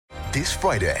This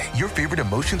Friday, your favorite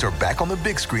emotions are back on the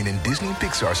big screen in Disney and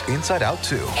Pixar's Inside Out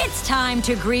 2. It's time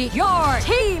to greet your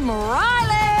Team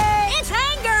Riley. It's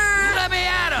anger. Let me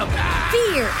at him.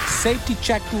 Fear. Safety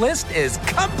checklist is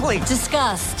complete.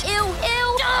 Disgust. Ew.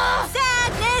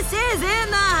 Sadness is in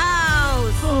the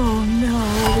house. Oh, no.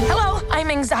 Hello, I'm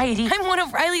anxiety. I'm one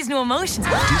of Riley's new emotions.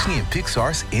 Disney and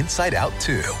Pixar's Inside Out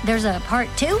 2. There's a part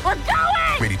 2? We're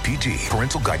going! Rated PG.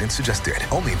 Parental guidance suggested.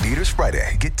 Only in theaters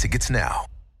Friday. Get tickets now.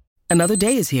 Another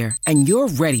day is here, and you're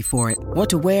ready for it. What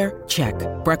to wear? Check.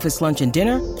 Breakfast, lunch, and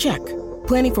dinner? Check.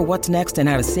 Planning for what's next and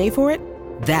how to save for it?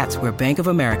 That's where Bank of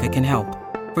America can help.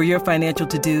 For your financial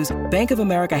to-dos, Bank of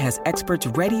America has experts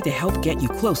ready to help get you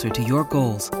closer to your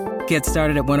goals. Get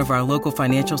started at one of our local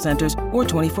financial centers or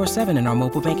 24/7 in our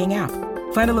mobile banking app.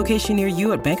 Find a location near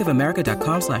you at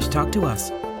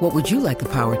bankofamerica.com/talktous. What would you like the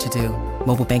power to do?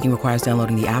 Mobile banking requires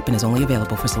downloading the app and is only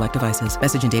available for select devices.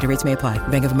 Message and data rates may apply.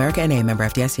 Bank of America N.A., member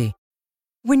FDIC.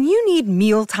 When you need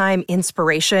mealtime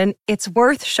inspiration, it's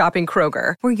worth shopping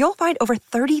Kroger, where you'll find over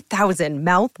 30,000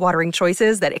 mouth-watering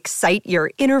choices that excite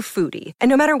your inner foodie. And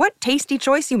no matter what tasty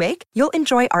choice you make, you'll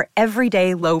enjoy our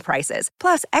everyday low prices,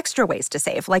 plus extra ways to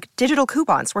save, like digital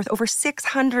coupons worth over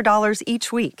 $600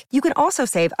 each week. You can also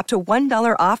save up to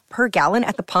 $1 off per gallon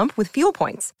at the pump with fuel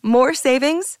points. More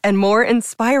savings and more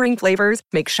inspiring flavors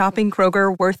make shopping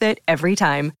Kroger worth it every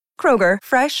time. Kroger,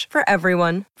 fresh for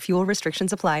everyone. Fuel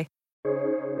restrictions apply.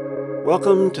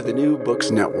 Welcome to the New Books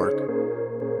Network.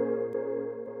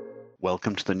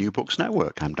 Welcome to the New Books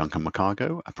Network. I'm Duncan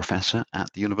McCargo, a professor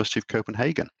at the University of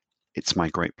Copenhagen. It's my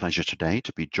great pleasure today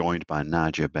to be joined by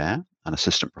Nadia Baer, an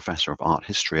assistant professor of art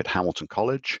history at Hamilton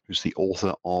College, who's the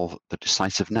author of The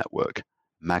Decisive Network,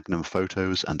 Magnum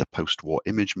Photos and the Post-War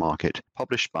Image Market,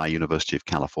 published by University of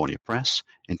California Press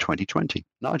in 2020.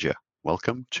 Nadia,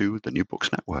 welcome to the New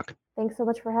Books Network. Thanks so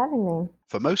much for having me.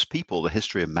 For most people, the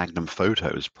history of Magnum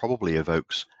Photos probably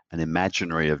evokes an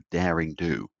imaginary of daring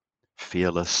do,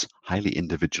 fearless, highly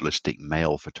individualistic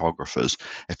male photographers,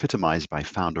 epitomized by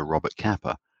founder Robert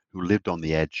Capa, who lived on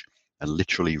the edge and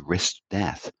literally risked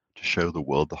death to show the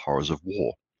world the horrors of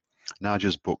war.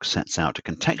 Nadia's book sets out to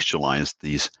contextualize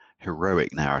these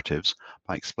heroic narratives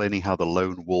by explaining how the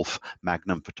lone wolf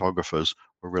Magnum photographers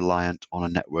were reliant on a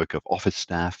network of office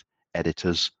staff,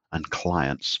 editors, and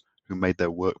clients who made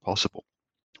their work possible.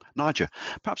 Nadia,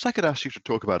 perhaps I could ask you to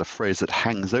talk about a phrase that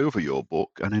hangs over your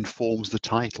book and informs the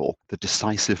title, The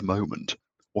Decisive Moment.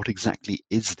 What exactly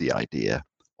is the idea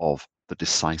of the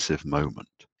decisive moment?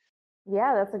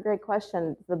 Yeah, that's a great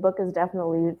question. The book is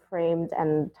definitely framed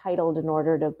and titled in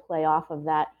order to play off of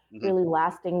that really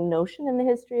lasting notion in the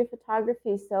history of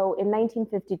photography. So in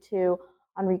 1952,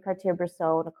 Henri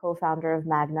Cartier-Bresson, a co-founder of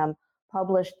Magnum,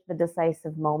 published The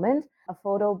Decisive Moment, a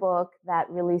photo book that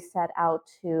really set out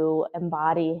to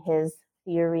embody his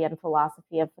theory and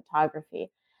philosophy of photography.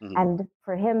 And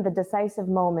for him, the decisive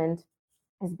moment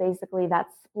is basically that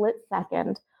split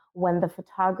second when the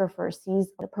photographer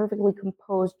sees a perfectly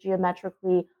composed,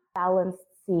 geometrically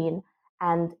balanced scene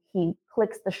and he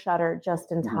clicks the shutter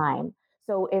just in time.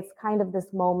 So it's kind of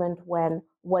this moment when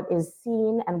what is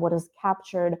seen and what is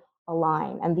captured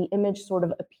align, and the image sort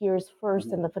of appears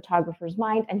first in the photographer's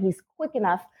mind, and he's quick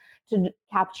enough to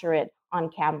capture it on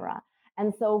camera.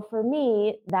 And so for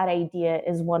me, that idea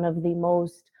is one of the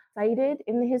most cited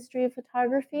in the history of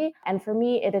photography. And for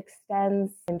me, it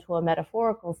extends into a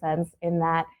metaphorical sense in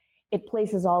that it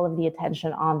places all of the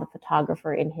attention on the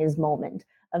photographer in his moment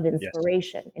of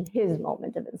inspiration,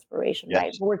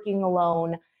 right? Working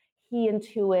alone, he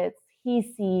intuits, he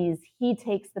sees, he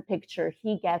takes the picture,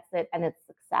 he gets it, and it's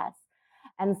success.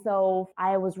 And so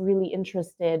I was really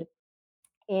interested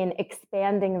in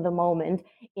expanding the moment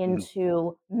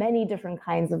into many different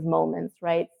kinds of moments,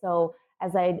 right? So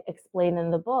as I explained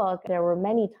in the book, there were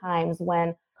many times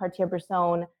when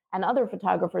Cartier-Bresson and other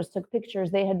photographers took pictures.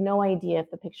 They had no idea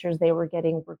if the pictures they were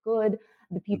getting were good.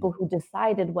 The people who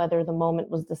decided whether the moment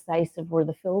was decisive were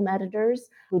the film editors,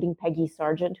 including Peggy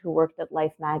Sargent, who worked at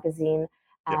Life magazine.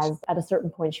 As at a certain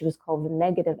point, she was called the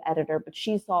negative editor, but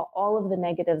she saw all of the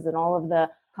negatives and all of the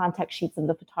contact sheets of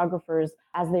the photographers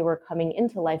as they were coming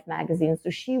into Life magazine. So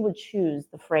she would choose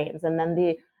the frames, and then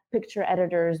the picture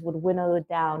editors would winnow it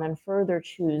down and further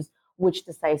choose which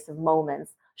decisive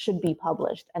moments should be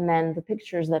published. And then the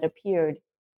pictures that appeared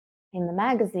in the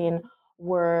magazine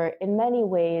were in many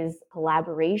ways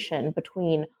collaboration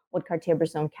between what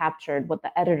Cartier-Bresson captured, what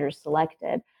the editors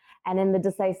selected. And in The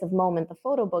Decisive Moment, the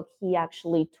photo book, he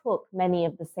actually took many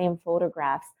of the same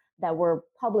photographs that were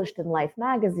published in Life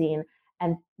magazine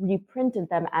and reprinted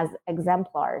them as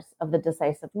exemplars of The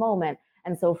Decisive Moment.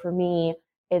 And so for me,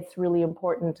 it's really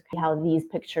important to see how these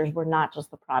pictures were not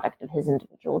just the product of his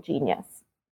individual genius.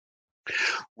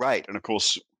 Right. And of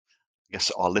course, I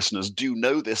guess our listeners do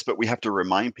know this, but we have to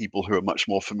remind people who are much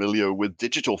more familiar with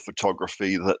digital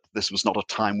photography that this was not a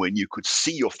time when you could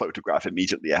see your photograph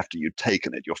immediately after you'd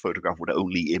taken it. Your photograph would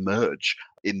only emerge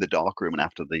in the darkroom and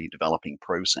after the developing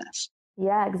process.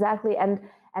 Yeah, exactly. And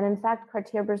in fact,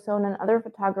 Cartier-Bresson and other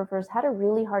photographers had a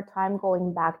really hard time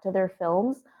going back to their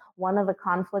films. One of the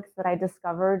conflicts that I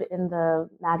discovered in the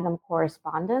Magnum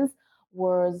correspondence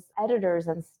was editors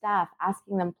and staff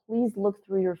asking them, please look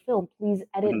through your film, please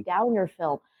edit down your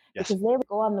film, because they would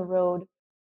go on the road,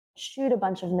 shoot a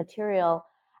bunch of material,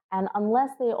 and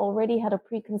unless they already had a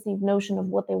preconceived notion of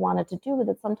what they wanted to do with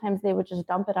it, sometimes they would just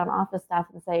dump it on office staff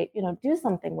and say, do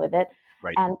something with it.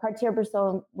 Right. And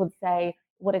Cartier-Bresson would say,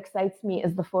 what excites me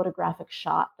is the photographic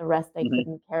shot. The rest I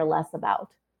couldn't care less about.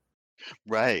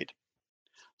 Right.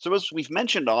 So as we've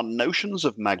mentioned, our notions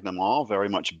of Magnum are very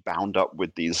much bound up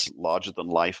with these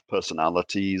larger-than-life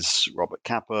personalities: Robert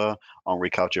Capa, Henri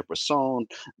Cartier-Bresson,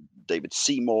 David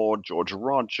Seymour, George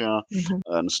Roger,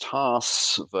 Ernst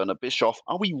Haas, Werner Bischoff.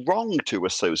 Are we wrong to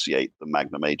associate the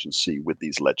Magnum Agency with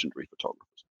these legendary photographers?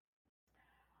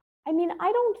 I mean,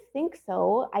 I don't think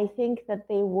so. I think that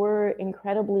they were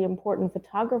incredibly important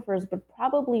photographers, but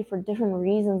probably for different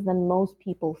reasons than most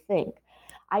people think.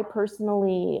 I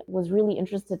personally was really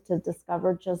interested to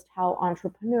discover just how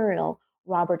entrepreneurial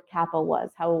Robert Capa was,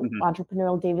 how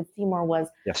entrepreneurial David Seymour was,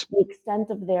 the extent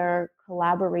of their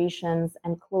collaborations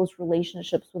and close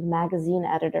relationships with magazine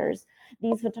editors.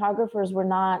 These photographers were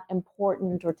not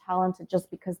important or talented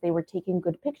just because they were taking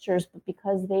good pictures, but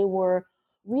because they were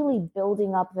really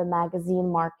building up the magazine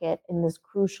market in this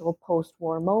crucial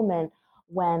post-war moment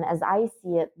when, as I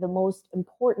see it, the most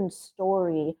important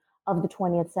story of the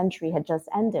 20th century had just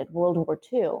ended, World War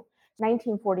II.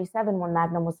 1947, when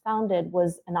Magnum was founded,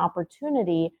 was an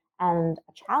opportunity and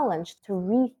a challenge to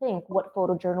rethink what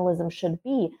photojournalism should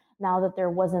be now that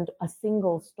there wasn't a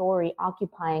single story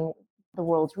occupying the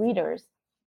world's readers.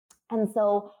 And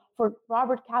so for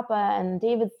Robert Capa and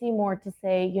David Seymour to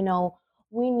say,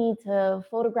 we need to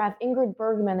photograph Ingrid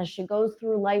Bergman as she goes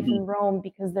through life in Rome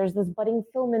because there's this budding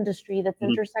film industry that's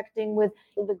intersecting with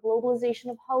the globalization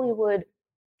of Hollywood,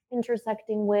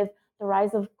 intersecting with the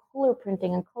rise of color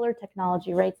printing and color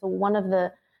technology, right? So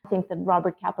I think that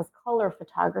Robert Capa's color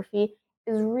photography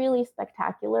is really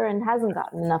spectacular and hasn't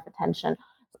gotten enough attention.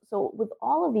 So with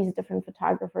all of these different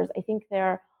photographers, I think there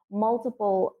are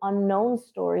multiple unknown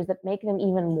stories that make them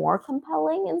even more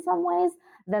compelling in some ways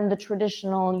than the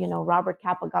traditional, Robert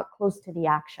Capa got close to the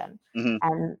action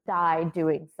and died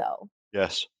doing so.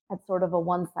 Yes. That's sort of a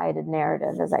one-sided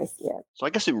narrative as I see it. So I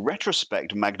guess in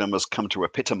retrospect, Magnum has come to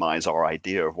epitomize our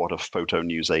idea of what a photo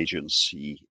news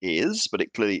agency is, but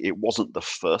it wasn't the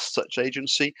first such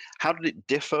agency. How did it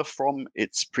differ from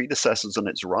its predecessors and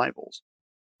its rivals?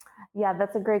 Yeah,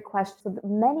 that's a great question. So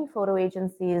many photo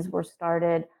agencies were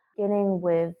started beginning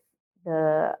with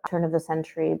the turn of the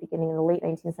century, beginning in the late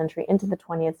 19th century into the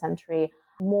 20th century,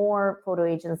 more photo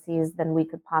agencies than we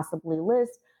could possibly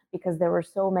list, because there were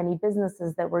so many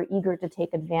businesses that were eager to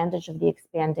take advantage of the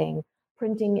expanding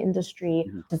printing industry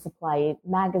to supply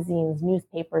magazines,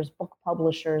 newspapers, book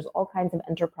publishers, all kinds of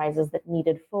enterprises that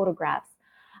needed photographs.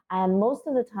 And most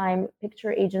of the time,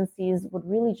 picture agencies would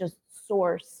really just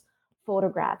source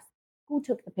photographs. Who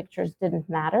took the pictures didn't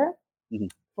matter.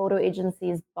 Photo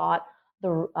agencies bought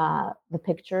the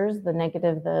pictures, the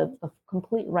negative, the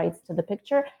complete rights to the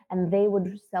picture, and they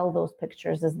would sell those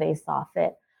pictures as they saw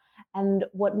fit. And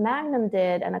what Magnum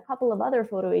did, and a couple of other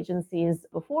photo agencies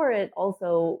before it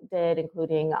also did,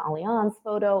 including Allianz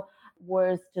Photo,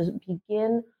 was to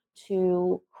begin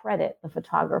to credit the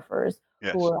photographers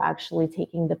who were actually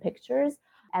taking the pictures.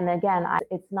 And again,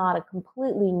 it's not a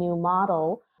completely new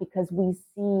model because we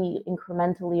see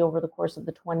incrementally over the course of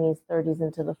the 20s, 30s,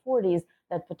 into the 40s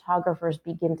that photographers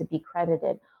begin to be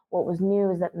credited. What was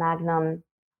new is that Magnum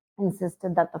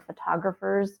insisted that the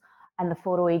photographers and the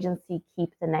photo agency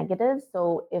keep the negatives.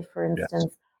 So if, for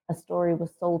instance, a story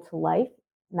was sold to Life,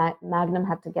 Magnum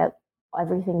had to get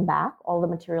everything back, all the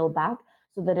material back,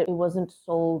 so that it wasn't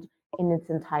sold in its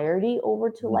entirety over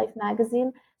to Life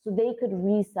magazine, so they could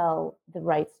resell the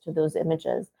rights to those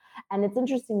images. And it's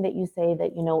interesting that you say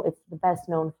that, it's the best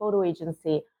known photo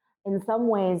agency. In some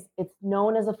ways, it's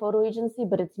known as a photo agency,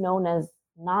 but it's known as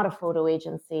not a photo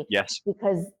agency. Yes.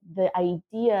 Because the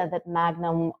idea that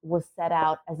Magnum was set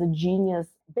out as a genius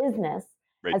business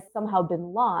has somehow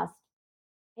been lost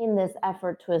in this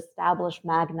effort to establish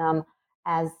Magnum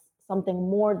as something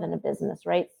more than a business,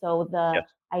 right? So the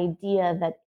idea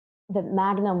that that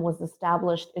Magnum was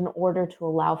established in order to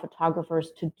allow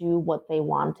photographers to do what they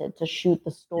wanted, to shoot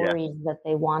the stories that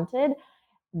they wanted.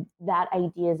 That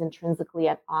idea is intrinsically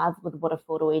at odds with what a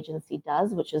photo agency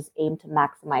does, which is aim to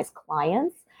maximize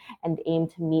clients and aim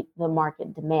to meet the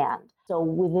market demand. So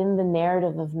within the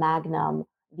narrative of Magnum,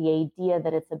 the idea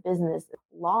that it's a business is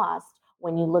lost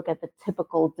when you look at the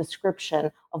typical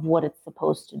description of what it's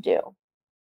supposed to do.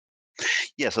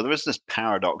 Yeah, so there is this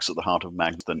paradox at the heart of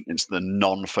Magnum. It's the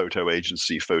non-photo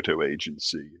agency photo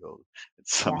agency. It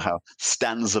somehow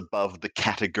stands above the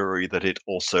category that it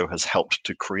also has helped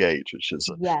to create, which is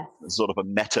a sort of a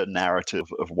meta-narrative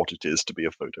of what it is to be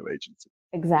a photo agency.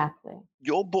 Exactly.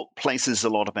 Your book places a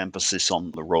lot of emphasis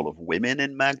on the role of women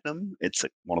in Magnum. It's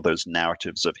one of those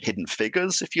narratives of hidden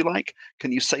figures, if you like.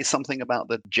 Can you say something about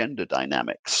the gender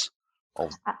dynamics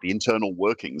of the internal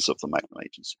workings of the Magnum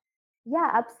agency?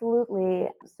 Yeah, absolutely.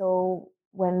 So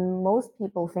when most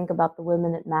people think about the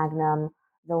women at Magnum,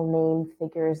 they'll name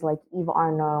figures like Eve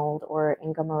Arnold or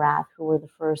Inga Morath, who were the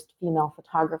first female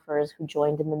photographers who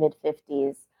joined in the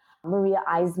mid-50s. Maria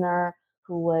Eisner,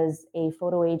 who was a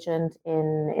photo agent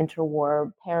in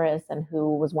interwar Paris and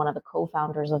who was one of the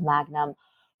co-founders of Magnum.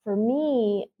 For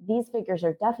me, these figures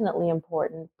are definitely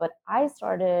important, but I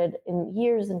started in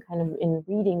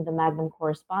reading the Magnum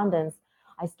correspondence,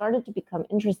 I started to become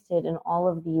interested in all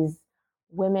of these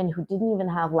women who didn't even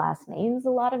have last names a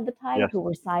lot of the time, who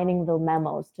were signing the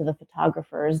memos to the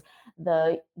photographers,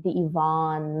 the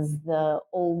Ivans, the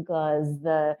Olgas,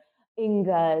 the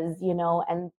Ingas,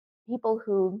 and people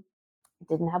who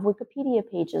didn't have Wikipedia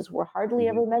pages, were hardly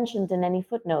ever mentioned in any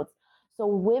footnotes. So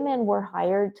women were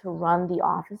hired to run the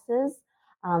offices.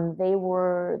 They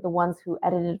were the ones who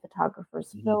edited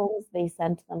photographers' films. They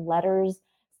sent them letters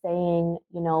saying,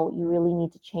 you really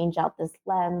need to change out this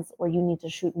lens, or you need to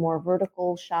shoot more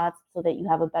vertical shots so that you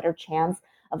have a better chance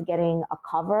of getting a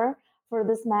cover for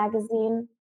this magazine.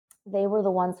 They were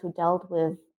the ones who dealt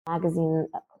with magazine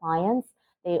clients.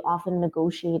 They often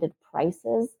negotiated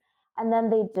prices, and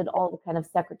then they did all the kind of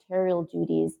secretarial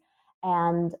duties.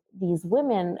 And these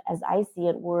women, as I see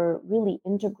it, were really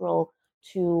integral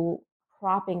to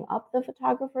propping up the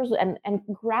photographers and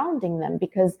grounding them,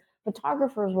 because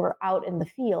photographers were out in the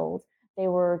field, they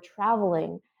were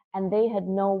traveling, and they had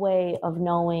no way of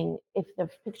knowing if the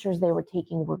pictures they were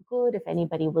taking were good, if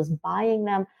anybody was buying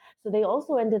them. So they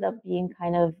also ended up being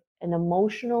kind of an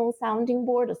emotional sounding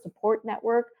board, a support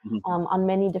network on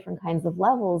many different kinds of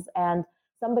levels. And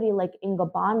somebody like Inga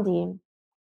Bondi,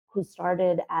 who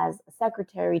started as a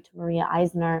secretary to Maria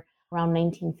Eisner around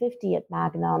 1950 at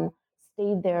Magnum,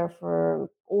 stayed there for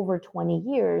over 20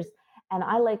 years. And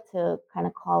I like to kind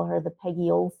of call her the Peggy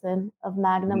Olson of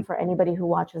Magnum. For anybody who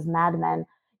watches Mad Men,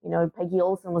 Peggy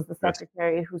Olson was the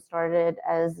secretary who started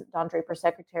as Don Draper's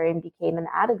secretary and became an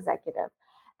ad executive.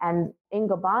 And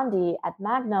Inga Bondi at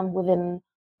Magnum, within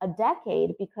a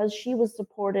decade, because she was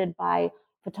supported by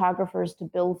photographers to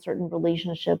build certain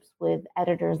relationships with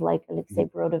editors like Alexei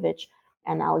Brodovich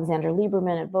and Alexander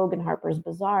Lieberman at Vogue and Harper's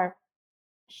Bazaar,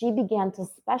 she began to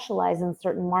specialize in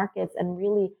certain markets and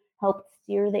really helped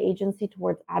steer the agency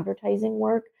towards advertising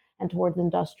work and towards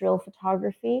industrial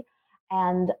photography,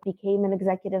 and became an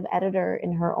executive editor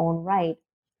in her own right,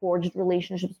 forged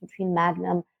relationships between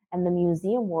Magnum and the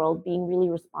museum world, being really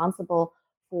responsible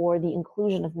for the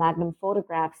inclusion of Magnum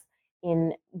photographs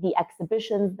in the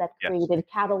exhibitions that created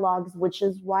catalogs, which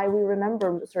is why we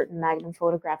remember certain Magnum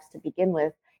photographs to begin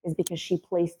with, is because she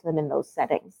placed them in those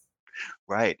settings.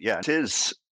 Right. Yeah. It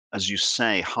is, as you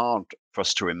say, hard for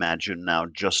us to imagine now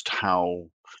just how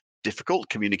difficult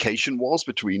communication was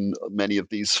between many of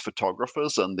these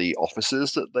photographers and the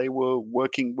offices that they were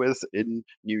working with in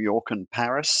New York and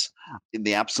Paris, in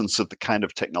the absence of the kind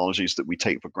of technologies that we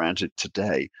take for granted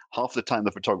today. Half the time,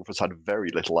 the photographers had very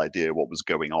little idea what was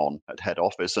going on at head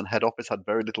office, and head office had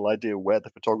very little idea where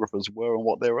the photographers were and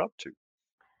what they were up to.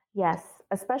 Yes,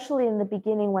 especially in the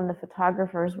beginning when the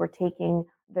photographers were taking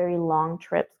very long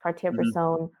trips.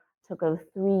 Cartier-Bresson took a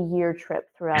 3-year trip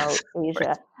throughout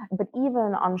Asia. But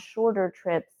even on shorter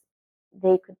trips,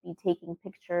 they could be taking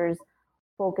pictures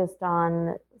focused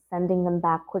on sending them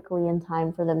back quickly in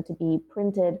time for them to be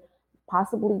printed,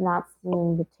 possibly not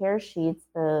seeing the tear sheets,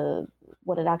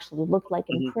 what it actually looked like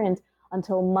in print,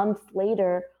 until months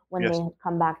later when they had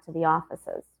come back to the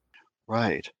offices.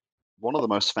 Right. One of the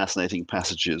most fascinating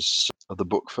passages of the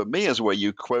book for me is where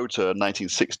you quote a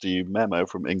 1960 memo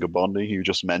from Inga Bondi, who you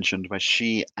just mentioned, where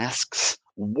she asks,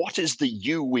 "What is the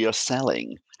you we are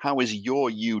selling? how is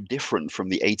your you different from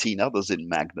the 18 others in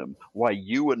Magnum? Why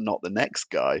you are not the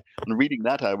next guy? And reading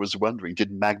that, I was wondering,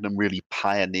 did Magnum really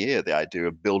pioneer the idea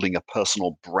of building a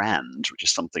personal brand, which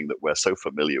is something that we're so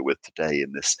familiar with today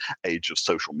in this age of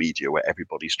social media where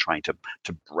everybody's trying to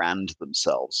brand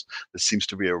themselves? This seems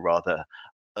to be a rather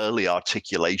early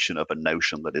articulation of a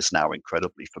notion that is now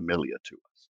incredibly familiar to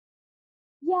us.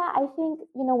 Yeah, I think,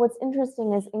 what's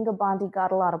interesting is Inga Bondi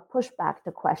got a lot of pushback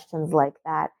to questions like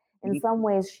that. In some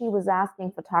ways, she was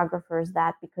asking photographers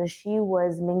that because she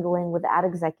was mingling with ad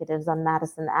executives on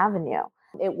Madison Avenue.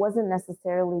 It wasn't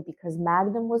necessarily because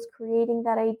Magnum was creating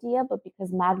that idea, but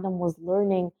because Magnum was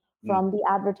learning from the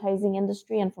advertising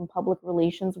industry and from public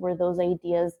relations where those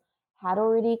ideas had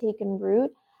already taken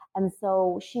root. And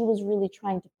so she was really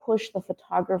trying to push the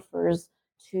photographers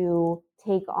to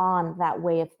take on that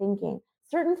way of thinking.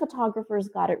 Certain photographers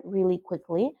got it really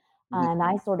quickly. And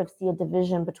I sort of see a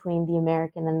division between the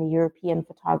American and the European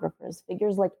photographers.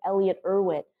 Figures like Elliot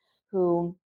Erwitt,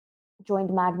 who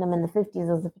joined Magnum in the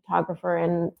 50s as a photographer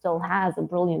and still has a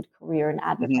brilliant career in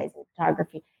advertising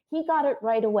photography. He got it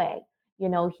right away. He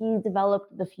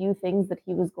developed the few things that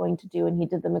he was going to do, and he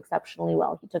did them exceptionally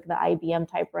well. He took the IBM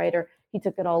typewriter, he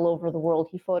took it all over the world.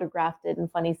 He photographed it in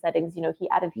funny settings. He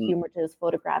added humor to his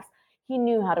photographs. He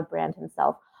knew how to brand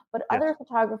himself. But other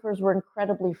photographers were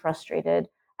incredibly frustrated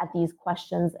at these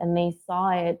questions, and they saw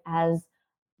it as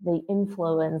the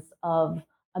influence of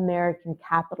American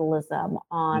capitalism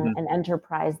on an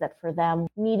enterprise that for them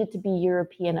needed to be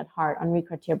European at heart. Henri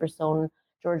Cartier-Bresson,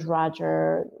 George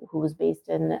Roger, who was based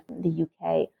in the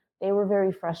UK, they were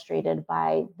very frustrated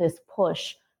by this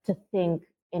push to think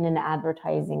in an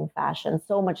advertising fashion,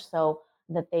 so much so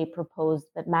that they proposed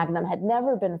that Magnum had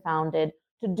never been founded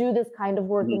to do this kind of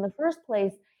work in the first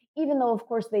place, even though, of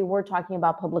course, they were talking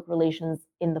about public relations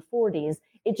in the 40s.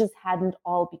 It just hadn't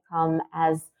all become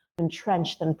as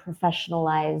entrenched and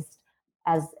professionalized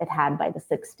as it had by the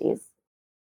 60s.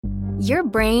 Your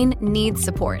brain needs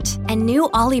support, and new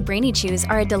Ollie Brainy Chews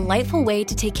are a delightful way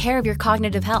to take care of your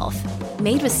cognitive health.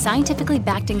 Made with scientifically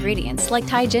backed ingredients like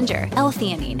Thai ginger,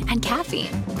 L-theanine, and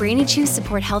caffeine, Brainy Chews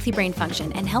support healthy brain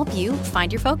function and help you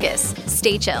find your focus,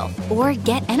 stay chill, or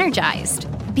get energized.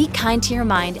 Be kind to your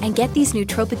mind and get these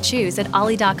nootropic chews at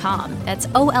ollie.com. That's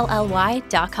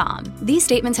OLLY.com. These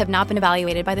statements have not been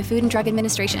evaluated by the Food and Drug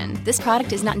Administration. This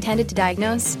product is not intended to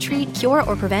diagnose, treat, cure,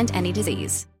 or prevent any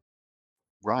disease.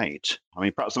 Right. I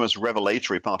mean, perhaps the most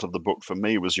revelatory part of the book for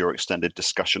me was your extended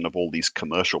discussion of all these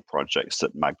commercial projects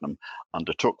that Magnum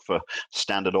undertook for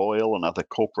Standard Oil and other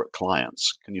corporate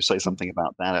clients. Can you say something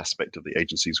about that aspect of the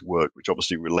agency's work, which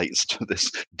obviously relates to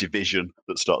this division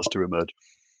that starts to emerge?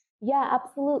 Yeah,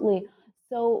 absolutely.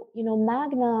 So,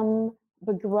 Magnum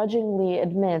begrudgingly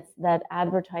admits that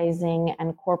advertising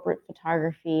and corporate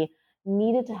photography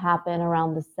needed to happen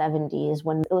around the 70s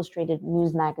when illustrated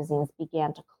news magazines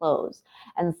began to close.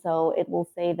 And so it will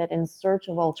say that in search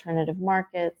of alternative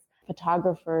markets,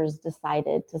 photographers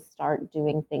decided to start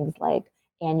doing things like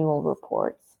annual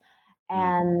reports.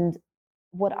 And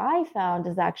what I found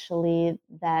is actually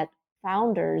that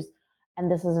founders, and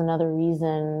this is another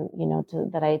reason,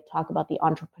 that I talk about the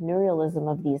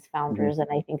entrepreneurialism of these founders, and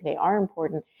I think they are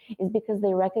important, is because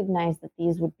they recognize that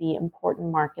these would be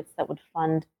important markets that would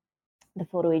fund the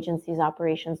photo agency's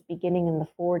operations beginning in the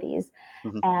 40s.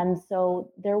 And so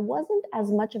there wasn't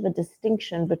as much of a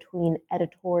distinction between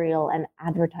editorial and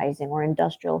advertising or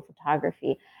industrial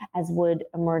photography as would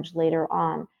emerge later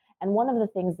on. And one of the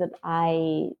things that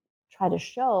I try to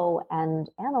show and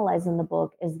analyze in the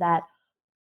book is that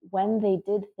when they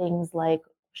did things like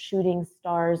shooting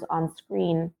stars on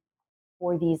screen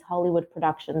for these Hollywood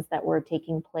productions that were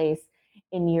taking place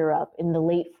in Europe in the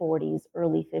late 40s,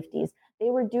 early 50s, they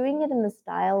were doing it in the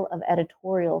style of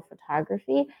editorial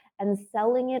photography and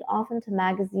selling it often to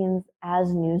magazines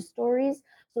as news stories.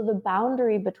 So the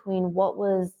boundary between what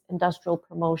was industrial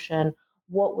promotion,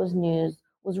 what was news,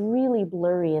 was really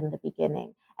blurry in the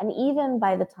beginning. And even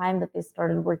by the time that they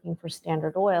started working for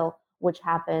Standard Oil, which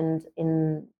happened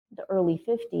in the early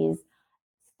 50s,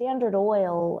 Standard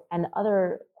Oil and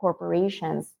other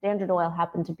corporations, Standard Oil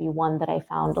happened to be one that I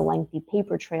found a lengthy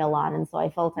paper trail on. And so I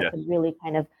felt I could really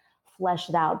kind of flesh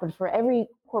it out. But for every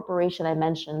corporation I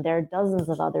mentioned, there are dozens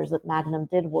of others that Magnum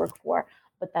did work for,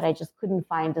 but that I just couldn't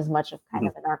find as much of kind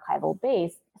of an archival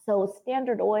base. So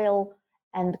Standard Oil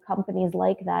and companies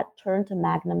like that turned to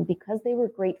Magnum because they were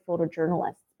great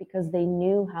photojournalists, because they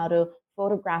knew how to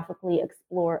photographically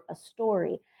explore a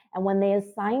story. And when they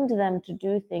assigned them to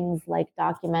do things like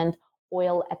document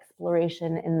oil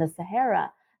exploration in the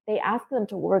Sahara, they asked them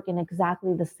to work in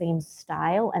exactly the same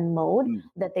style and mode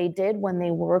that they did when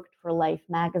they worked for Life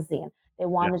magazine. They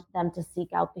wanted them to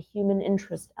seek out the human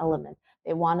interest element.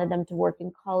 They wanted them to work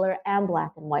in color and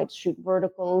black and white, shoot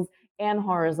verticals and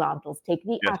horizontals, take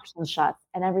the action shots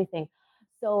and everything.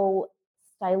 So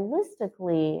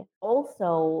stylistically,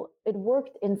 also, it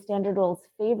worked in Standard Oil's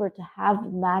favor to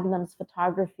have Magnum's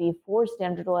photography for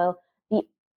Standard Oil be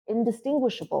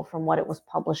indistinguishable from what it was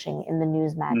publishing in the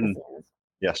news magazines.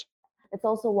 Yes. It's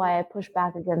also why I push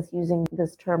back against using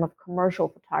this term of commercial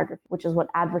photography, which is what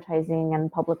advertising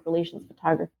and public relations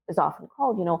photography is often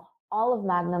called. You know, all of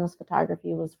Magnum's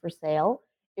photography was for sale.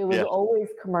 It was always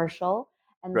commercial.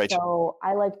 And so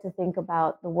I like to think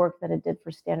about the work that it did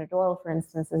for Standard Oil, for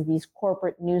instance, as these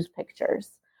corporate news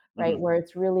pictures, right? Where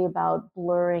it's really about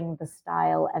blurring the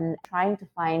style and trying to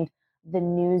find the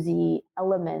newsy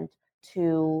element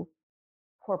to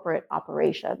corporate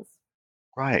operations.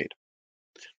 Right.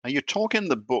 Now, you talk in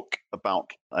the book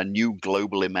about a new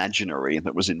global imaginary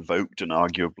that was invoked and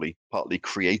arguably partly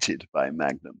created by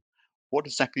Magnum. What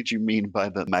exactly do you mean by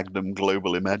the Magnum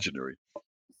global imaginary?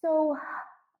 So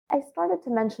I started to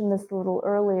mention this a little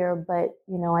earlier, but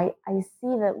I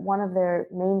see that one of their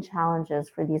main challenges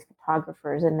for these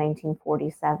photographers in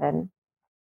 1947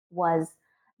 was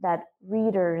that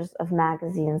readers of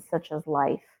magazines such as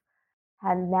Life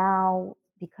had now,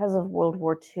 because of World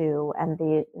War II and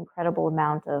the incredible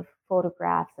amount of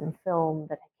photographs and film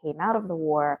that came out of the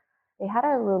war, they had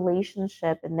a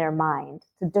relationship in their mind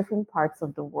to different parts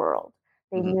of the world.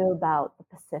 They knew about the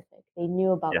Pacific, they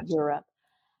knew about Europe.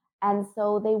 And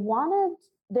so they wanted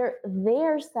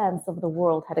their sense of the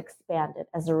world had expanded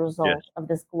as a result of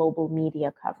this global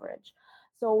media coverage.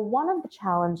 So one of the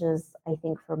challenges, I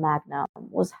think, for Magnum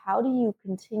was how do you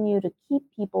continue to keep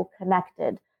people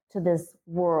connected to this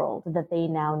world that they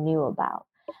now knew about?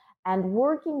 And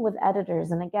working with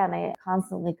editors, and again, I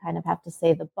constantly kind of have to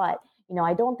say the but,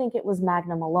 I don't think it was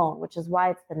Magnum alone, which is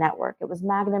why it's the network. It was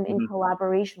Magnum in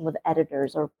collaboration with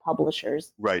editors or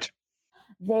publishers. Right.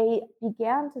 They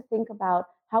began to think about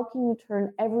how can you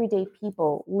turn everyday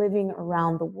people living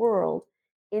around the world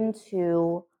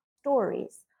into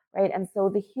stories, right? And so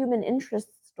the human interest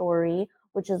story,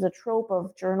 which is a trope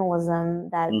of journalism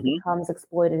that becomes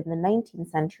exploited in the 19th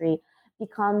century,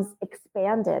 becomes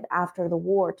expanded after the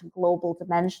war to global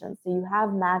dimensions. So you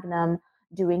have Magnum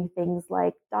doing things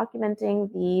like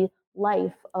documenting the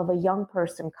life of a young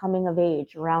person coming of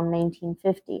age around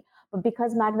 1950. But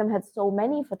because Magnum had so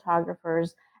many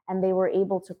photographers and they were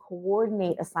able to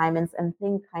coordinate assignments and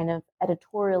think kind of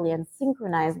editorially and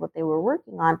synchronize what they were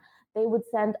working on, they would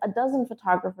send a dozen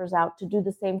photographers out to do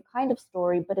the same kind of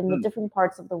story, but in the different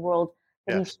parts of the world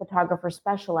that each photographer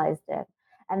specialized in.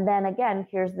 And then again,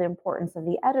 here's the importance of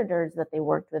the editors that they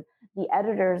worked with. The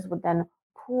editors would then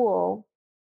pool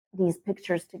these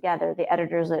pictures together. The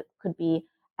editors, it could be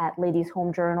at Ladies'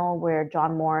 Home Journal, where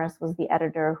John Morris was the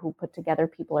editor who put together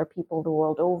People Are People the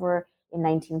World Over in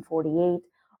 1948,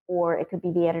 or it could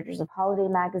be the editors of Holiday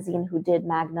Magazine who did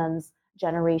Magnum's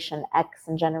Generation X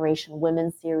and Generation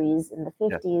Women series in the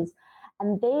 50s.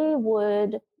 And they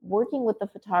would, working with the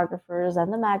photographers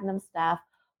and the Magnum staff,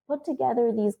 put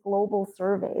together these global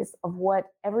surveys of what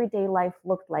everyday life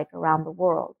looked like around the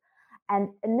world. And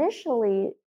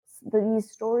initially,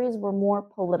 these stories were more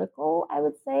political, I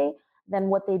would say, than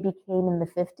what they became in the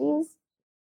 50s.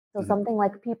 So something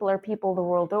like People Are People the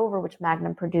World Over, which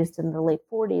Magnum produced in the late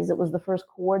 40s, it was the first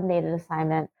coordinated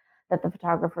assignment that the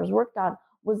photographers worked on,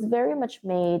 was very much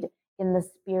made in the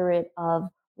spirit of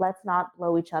let's not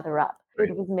blow each other up.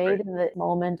 It was made in the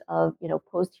moment of,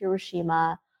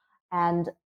 post-Hiroshima, and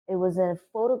it was a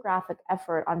photographic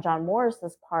effort on John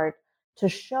Morris's part to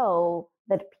show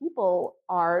that people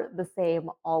are the same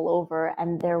all over.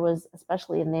 And there was,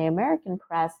 especially in the American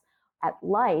press at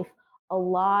Life, a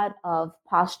lot of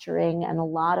posturing and a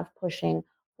lot of pushing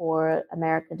for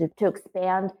America to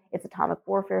expand its atomic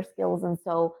warfare skills. And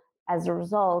so as a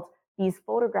result, these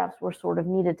photographs were sort of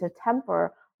needed to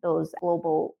temper those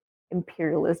global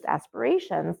imperialist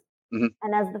aspirations.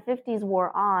 And as the 50s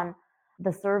wore on,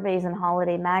 the surveys in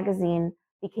Holiday Magazine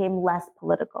became less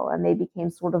political and they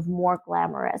became sort of more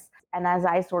glamorous. And as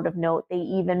I sort of note, they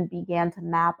even began to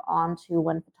map onto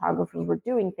when photographers were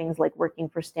doing things like working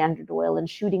for Standard Oil and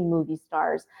shooting movie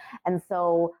stars. And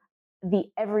so the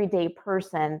everyday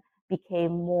person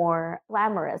became more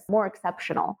glamorous, more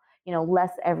exceptional,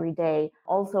 less everyday,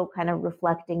 also kind of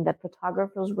reflecting that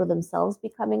photographers were themselves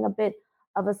becoming a bit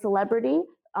of a celebrity,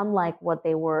 unlike what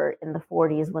they were in the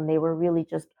 40s when they were really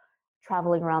just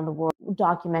traveling around the world,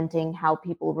 documenting how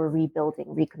people were rebuilding,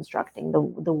 reconstructing the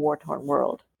war-torn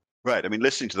world. Right. I mean,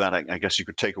 listening to that, I guess you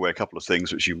could take away a couple of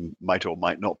things which you might or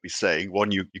might not be saying. One,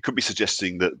 you could be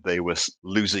suggesting that they were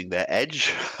losing their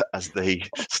edge as they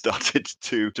started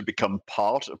to become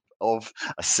part of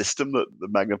a system that the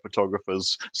Magnum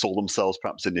photographers saw themselves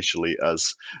perhaps initially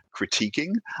as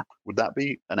critiquing. Would that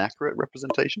be an accurate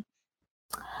representation?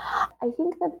 I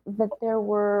think that there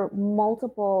were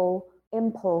multiple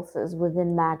impulses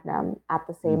within Magnum at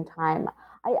the same time.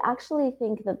 I actually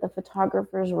think that the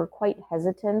photographers were quite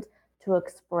hesitant to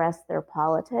express their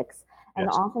politics. And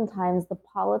Yes. oftentimes, the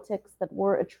politics that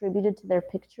were attributed to their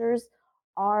pictures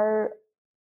are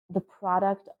the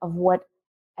product of what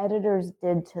editors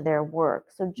did to their work.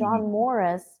 So, John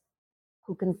Morris,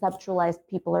 who conceptualized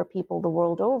People Are People the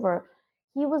world over,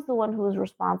 he was the one who was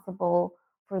responsible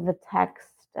for the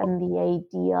text and the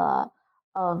idea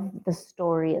of the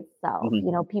story itself.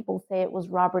 You know, people say it was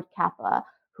Robert Capa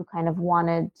who kind of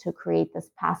wanted to create this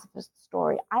pacifist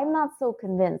story. I'm not so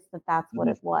convinced that that's what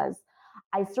it was.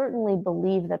 I certainly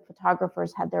believe that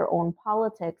photographers had their own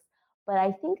politics, but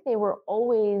I think they were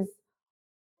always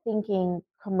thinking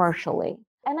commercially.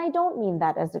 And I don't mean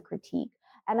that as a critique.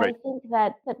 And I think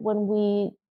that when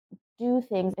we do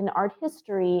things in art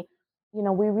history, you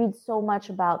know, we read so much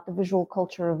about the visual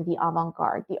culture of the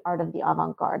avant-garde, the art of the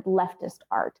avant-garde, leftist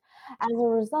art. As a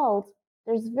result,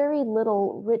 there's very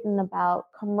little written about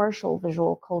commercial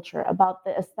visual culture, about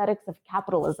the aesthetics of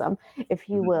capitalism, if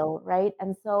you will, right?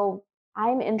 And so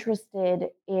I'm interested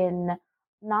in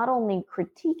not only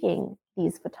critiquing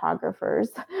these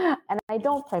photographers, and I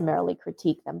don't primarily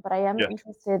critique them, but I am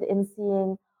interested in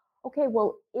seeing, okay,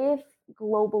 well, if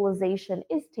globalization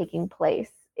is taking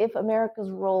place, if America's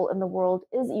role in the world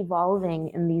is evolving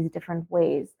in these different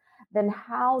ways, then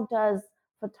how does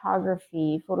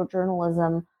photography,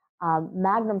 photojournalism,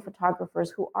 Magnum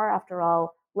photographers who are, after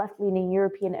all, left-leaning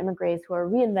European immigrants who are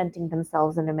reinventing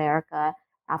themselves in America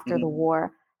after the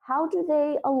war, how do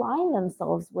they align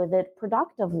themselves with it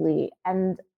productively?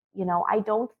 And, you know, I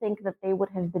don't think that they would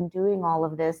have been doing all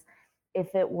of this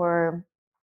if it were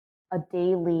a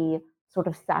daily sort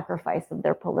of sacrifice of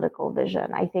their political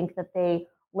vision. I think that they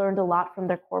learned a lot from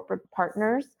their corporate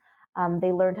partners.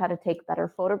 They learned how to take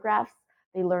better photographs.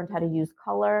 They learned how to use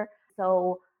color.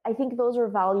 So I think those are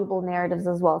valuable narratives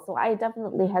as well. So I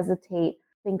definitely hesitate,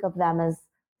 think of them as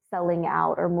selling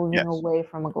out or moving away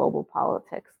from a global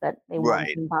politics that they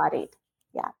once embodied.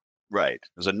 Yeah. Right.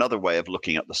 There's another way of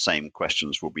looking at the same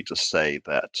questions will be to say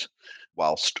that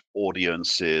whilst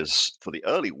audiences for the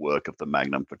early work of the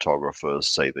Magnum photographers,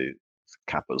 say the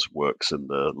Capa's works in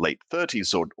the late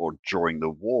 30s or during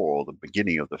the war or the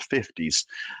beginning of the 50s,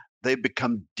 they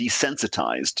become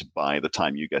desensitized by the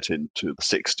time you get into the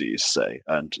 60s, say,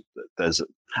 and there's a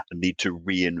need to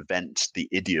reinvent the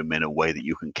idiom in a way that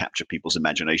you can capture people's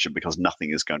imagination because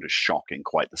nothing is going to shock in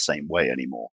quite the same way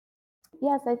anymore.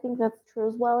 Yes, I think that's true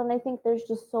as well. And I think there's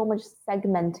just so much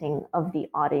segmenting of the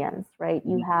audience, right?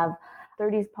 You have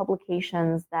 30s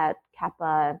publications that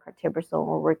Capa and Cartier-Bresson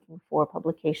were working for,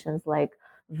 publications like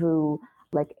Vue,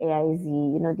 like AIZ.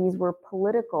 You know, these were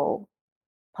political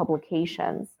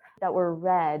publications that were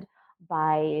read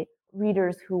by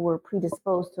readers who were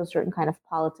predisposed to a certain kind of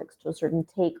politics, to a certain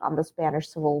take on the Spanish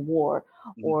Civil War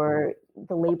or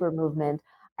the labor movement.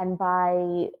 And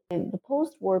by the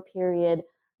post-war period,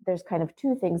 there's kind of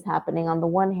two things happening. On the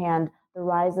one hand, the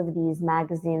rise of these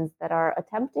magazines that are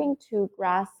attempting to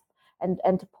grasp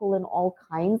and to pull in all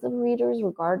kinds of readers,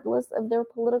 regardless of their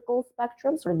political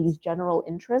spectrums, or these general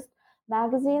interest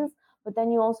magazines. But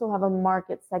then you also have a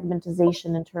market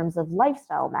segmentization in terms of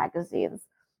lifestyle magazines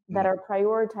that are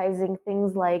prioritizing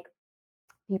things like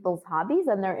people's hobbies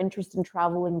and their interest in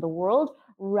traveling the world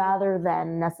rather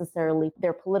than necessarily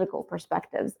their political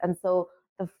perspectives. And so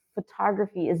the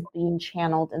photography is being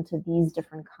channeled into these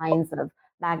different kinds of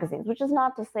magazines, which is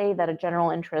not to say that a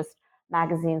general interest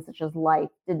magazine such as Life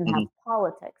didn't have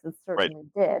politics. It certainly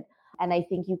did. And I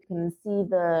think you can see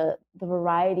the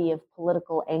variety of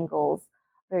political angles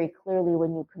very clearly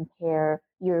when you compare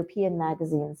European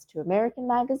magazines to American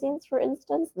magazines, for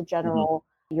instance, the general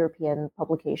European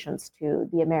publications to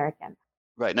the American.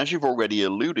 Right. And as you've already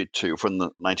alluded to, from the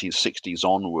 1960s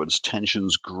onwards,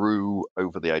 tensions grew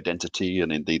over the identity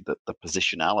and indeed the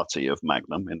positionality of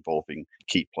Magnum, involving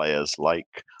key players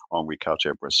like Henri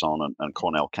Cartier-Bresson and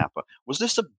Cornel Capa. Was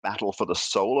this a battle for the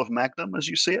soul of Magnum as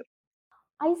you see it?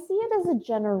 I see it as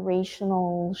a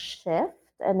generational shift,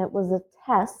 and it was a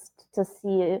test to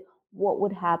see what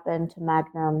would happen to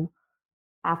Magnum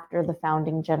after the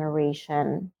founding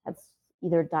generation has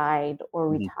either died or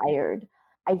retired.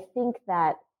 I think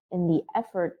that in the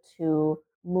effort to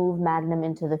move Magnum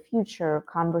into the future,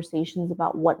 conversations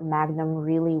about what Magnum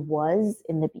really was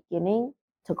in the beginning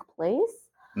took place.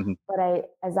 But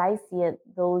as I see it,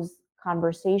 those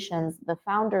conversations, the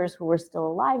founders who were still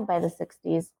alive by the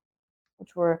 60s,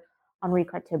 which were Henri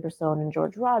Cartier-Bresson and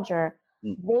George Roger,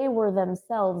 they were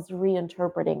themselves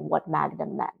reinterpreting what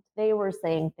Magnum meant. They were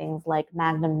saying things like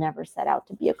Magnum never set out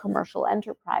to be a commercial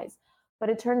enterprise. But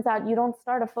it turns out you don't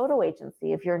start a photo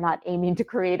agency if you're not aiming to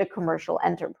create a commercial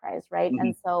enterprise, right?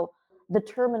 And so the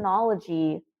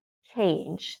terminology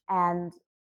changed. And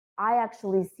I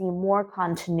actually see more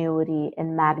continuity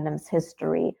in Magnum's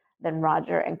history than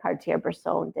Roger and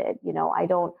Cartier-Bresson did. I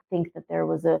don't think that there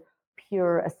was a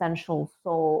pure essential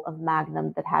soul of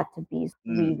Magnum that had to be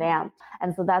revamped.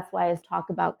 And so that's why I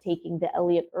talk about taking the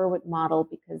Elliott Erwitt model,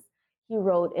 because he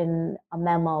wrote in a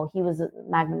memo, he was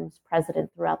Magnum's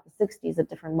president throughout the 60s at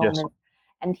different moments.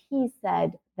 And he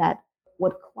said that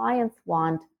what clients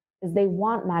want is they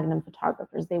want Magnum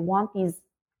photographers. They want these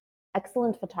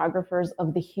excellent photographers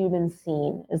of the human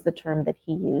scene, is the term that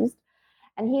he used.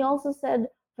 And he also said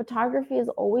photography has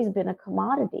always been a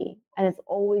commodity and it's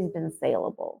always been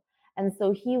saleable. And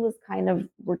so he was kind of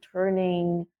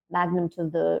returning Magnum to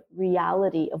the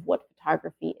reality of what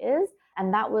photography is.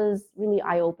 And that was really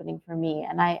eye-opening for me.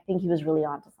 And I think he was really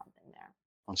onto something there.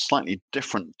 On slightly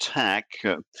different tack,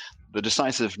 The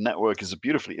Decisive Network is a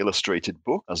beautifully illustrated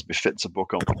book, as befits a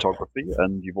book on photography.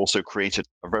 And you've also created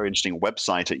a very interesting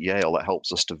website at Yale that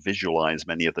helps us to visualize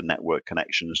many of the network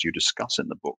connections you discuss in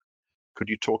the book. Could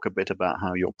you talk a bit about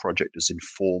how your project is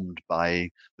informed by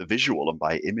the visual and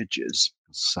by images?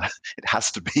 So it has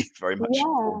to be very much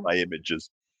informed by images.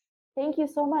 Thank you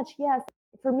so much. Yes.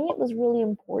 For me, it was really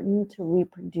important to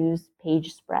reproduce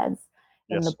page spreads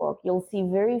in the book. You'll see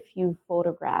very few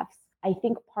photographs. I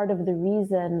think part of the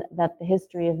reason that the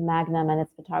history of Magnum and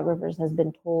its photographers has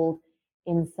been told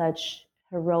in such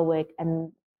heroic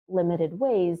and limited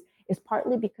ways is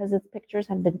partly because its pictures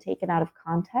have been taken out of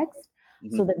context,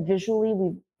 so that visually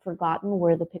we've forgotten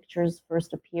where the pictures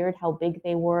first appeared, how big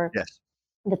they were,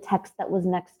 the text that was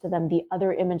next to them, the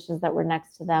other images that were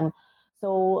next to them.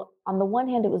 So on the one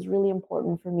hand, it was really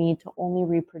important for me to only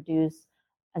reproduce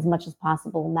as much as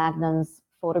possible Magnum's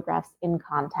photographs in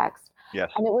context.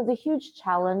 And it was a huge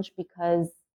challenge because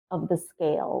of the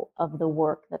scale of the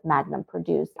work that Magnum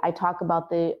produced. I talk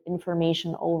about the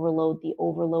information overload, the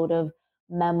overload of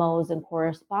memos and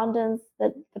correspondence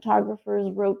that photographers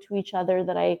wrote to each other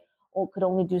that I could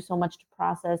only do so much to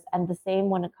process. And the same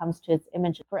when it comes to its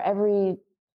image. For every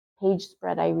page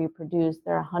spread I reproduce,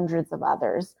 there are hundreds of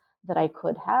others that I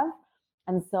could have.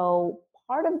 And so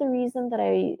part of the reason that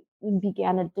I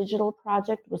began a digital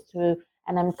project was to,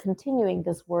 and I'm continuing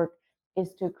this work,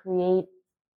 is to create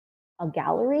a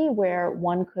gallery where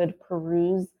one could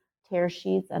peruse tear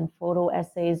sheets and photo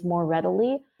essays more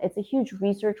readily. It's a huge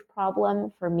research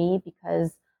problem for me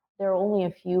because there are only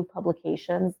a few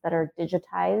publications that are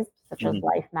digitized, such as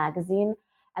Life magazine.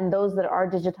 And those that are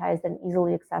digitized and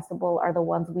easily accessible are the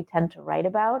ones we tend to write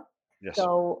about.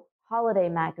 So Holiday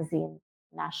magazine,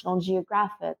 National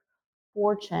Geographic,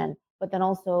 Fortune, but then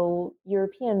also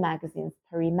European magazines,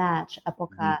 Paris Match,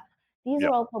 Epoca. These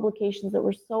are all publications that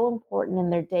were so important in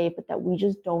their day, but that we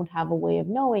just don't have a way of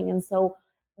knowing. And so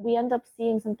we end up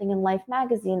seeing something in Life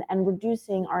magazine and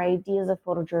reducing our ideas of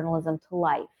photojournalism to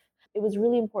life. It was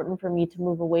really important for me to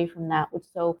move away from that,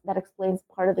 so that explains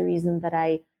part of the reason that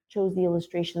I chose the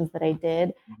illustrations that I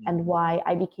did and why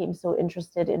I became so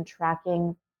interested in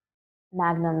tracking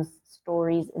Magnum's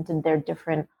stories into their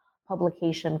different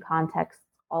publication contexts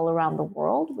all around the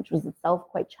world, which was itself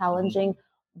quite challenging.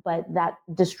 But that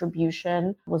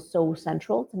distribution was so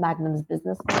central to Magnum's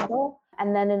business model.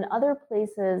 And then in other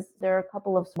places, there are a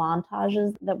couple of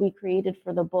montages that we created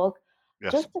for the book,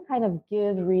 just to kind of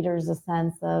give readers a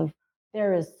sense of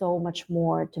there is so much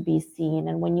more to be seen.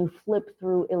 And when you flip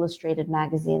through Illustrated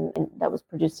magazine that was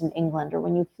produced in England, or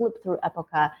when you flip through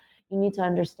Epoca, you need to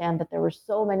understand that there were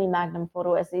so many Magnum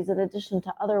photo essays in addition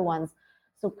to other ones.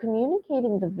 So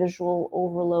communicating the visual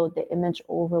overload, the image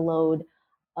overload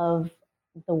of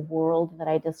the world that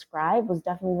I describe was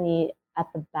definitely at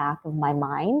the back of my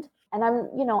mind. And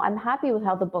I'm happy with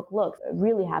how the book looks,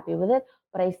 really happy with it,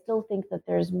 but I still think that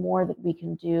there's more that we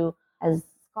can do as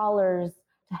scholars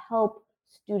to help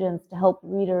students, to help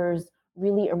readers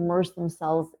really immerse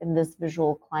themselves in this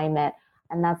visual climate.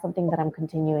 And that's something that I'm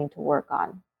continuing to work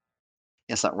on.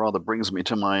 Yes, that rather brings me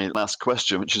to my last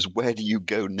question, which is where do you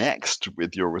go next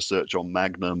with your research on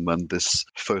Magnum and this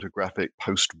photographic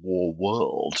post-war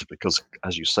world? Because,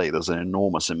 as you say, there's an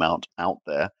enormous amount out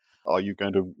there. Are you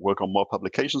going to work on more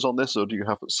publications on this, or do you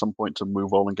have at some point to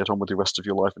move on and get on with the rest of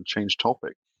your life and change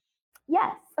topic?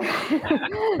 Yes.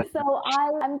 So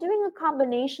I'm doing a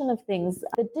combination of things.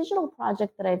 The digital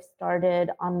project that I've started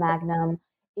on Magnum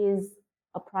is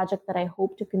a project that I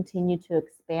hope to continue to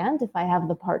expand if I have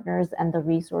the partners and the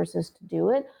resources to do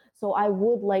it. So I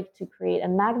would like to create,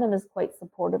 and Magnum is quite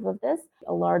supportive of this,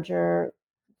 a larger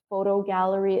photo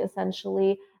gallery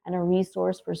essentially, and a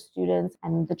resource for students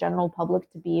and the general public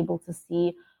to be able to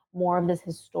see more of this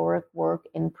historic work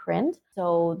in print.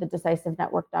 So the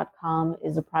decisivenetwork.com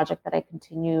is a project that I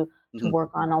continue to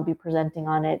work on. I'll be presenting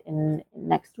on it in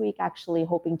next week, actually,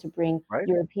 hoping to bring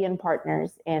European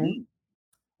partners in.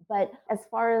 But as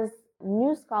far as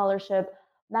new scholarship,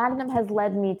 Magnum has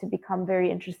led me to become very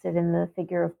interested in the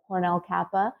figure of Cornel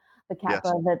Capa, the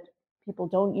Capa that people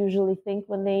don't usually think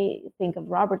when they think of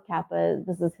Robert Capa.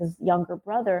 This is his younger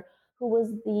brother, who was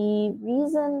the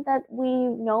reason that we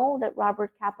know that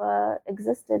Robert Capa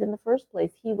existed in the first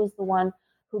place. He was the one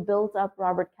who built up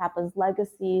Robert Capa's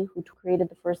legacy, who created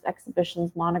the first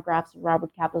exhibitions, monographs of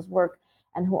Robert Capa's work,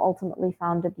 and who ultimately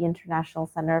founded the International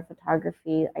Center of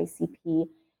Photography, ICP,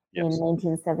 in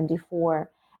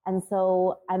 1974. And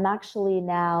so I'm actually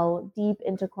now deep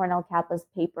into Cornel Capa's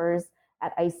papers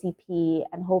at ICP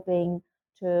and hoping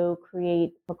to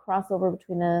create a crossover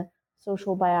between a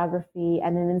social biography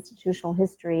and an institutional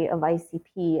history of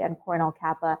ICP and Cornel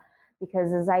Capa,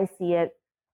 because as I see it,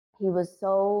 he was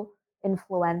so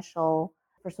influential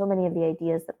for so many of the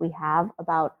ideas that we have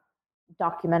about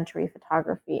documentary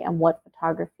photography and what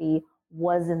photography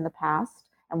was in the past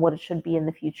and what it should be in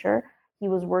the future. He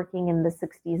was working in the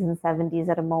 60s and 70s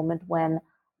at a moment when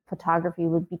photography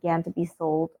began to be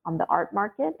sold on the art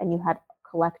market, and you had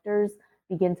collectors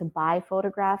begin to buy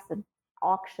photographs and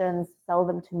auctions, sell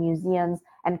them to museums,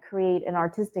 and create an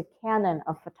artistic canon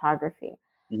of photography.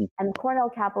 And Cornel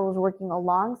Capa was working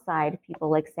alongside people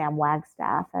like Sam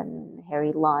Wagstaff and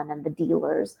Harry Lunn and the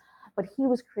dealers, but he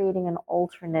was creating an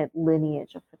alternate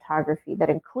lineage of photography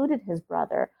that included his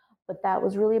brother, but that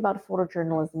was really about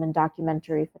photojournalism and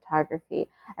documentary photography.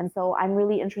 And so I'm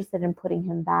really interested in putting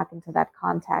him back into that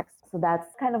context. So that's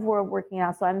kind of where we're working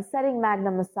out. So I'm setting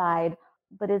Magnum aside,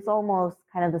 but it's almost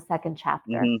kind of the second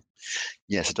chapter.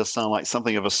 Yes, it does sound like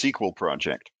something of a sequel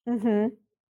project.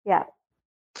 Yeah.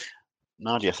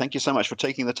 Nadia, thank you so much for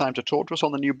taking the time to talk to us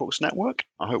on the New Books Network.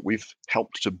 I hope we've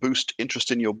helped to boost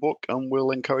interest in your book, and we'll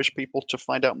encourage people to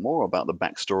find out more about the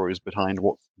backstories behind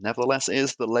what nevertheless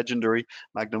is the legendary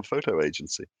Magnum Photo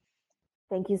Agency.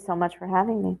 Thank you so much for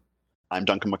having me. I'm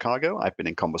Duncan McCargo. I've been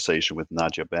in conversation with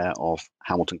Nadia Baer of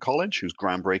Hamilton College, whose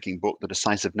groundbreaking book, The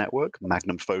Decisive Network,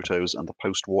 Magnum Photos and the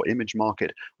Post-War Image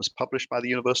Market, was published by the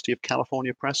University of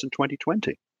California Press in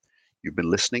 2020. You've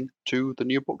been listening to the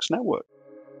New Books Network.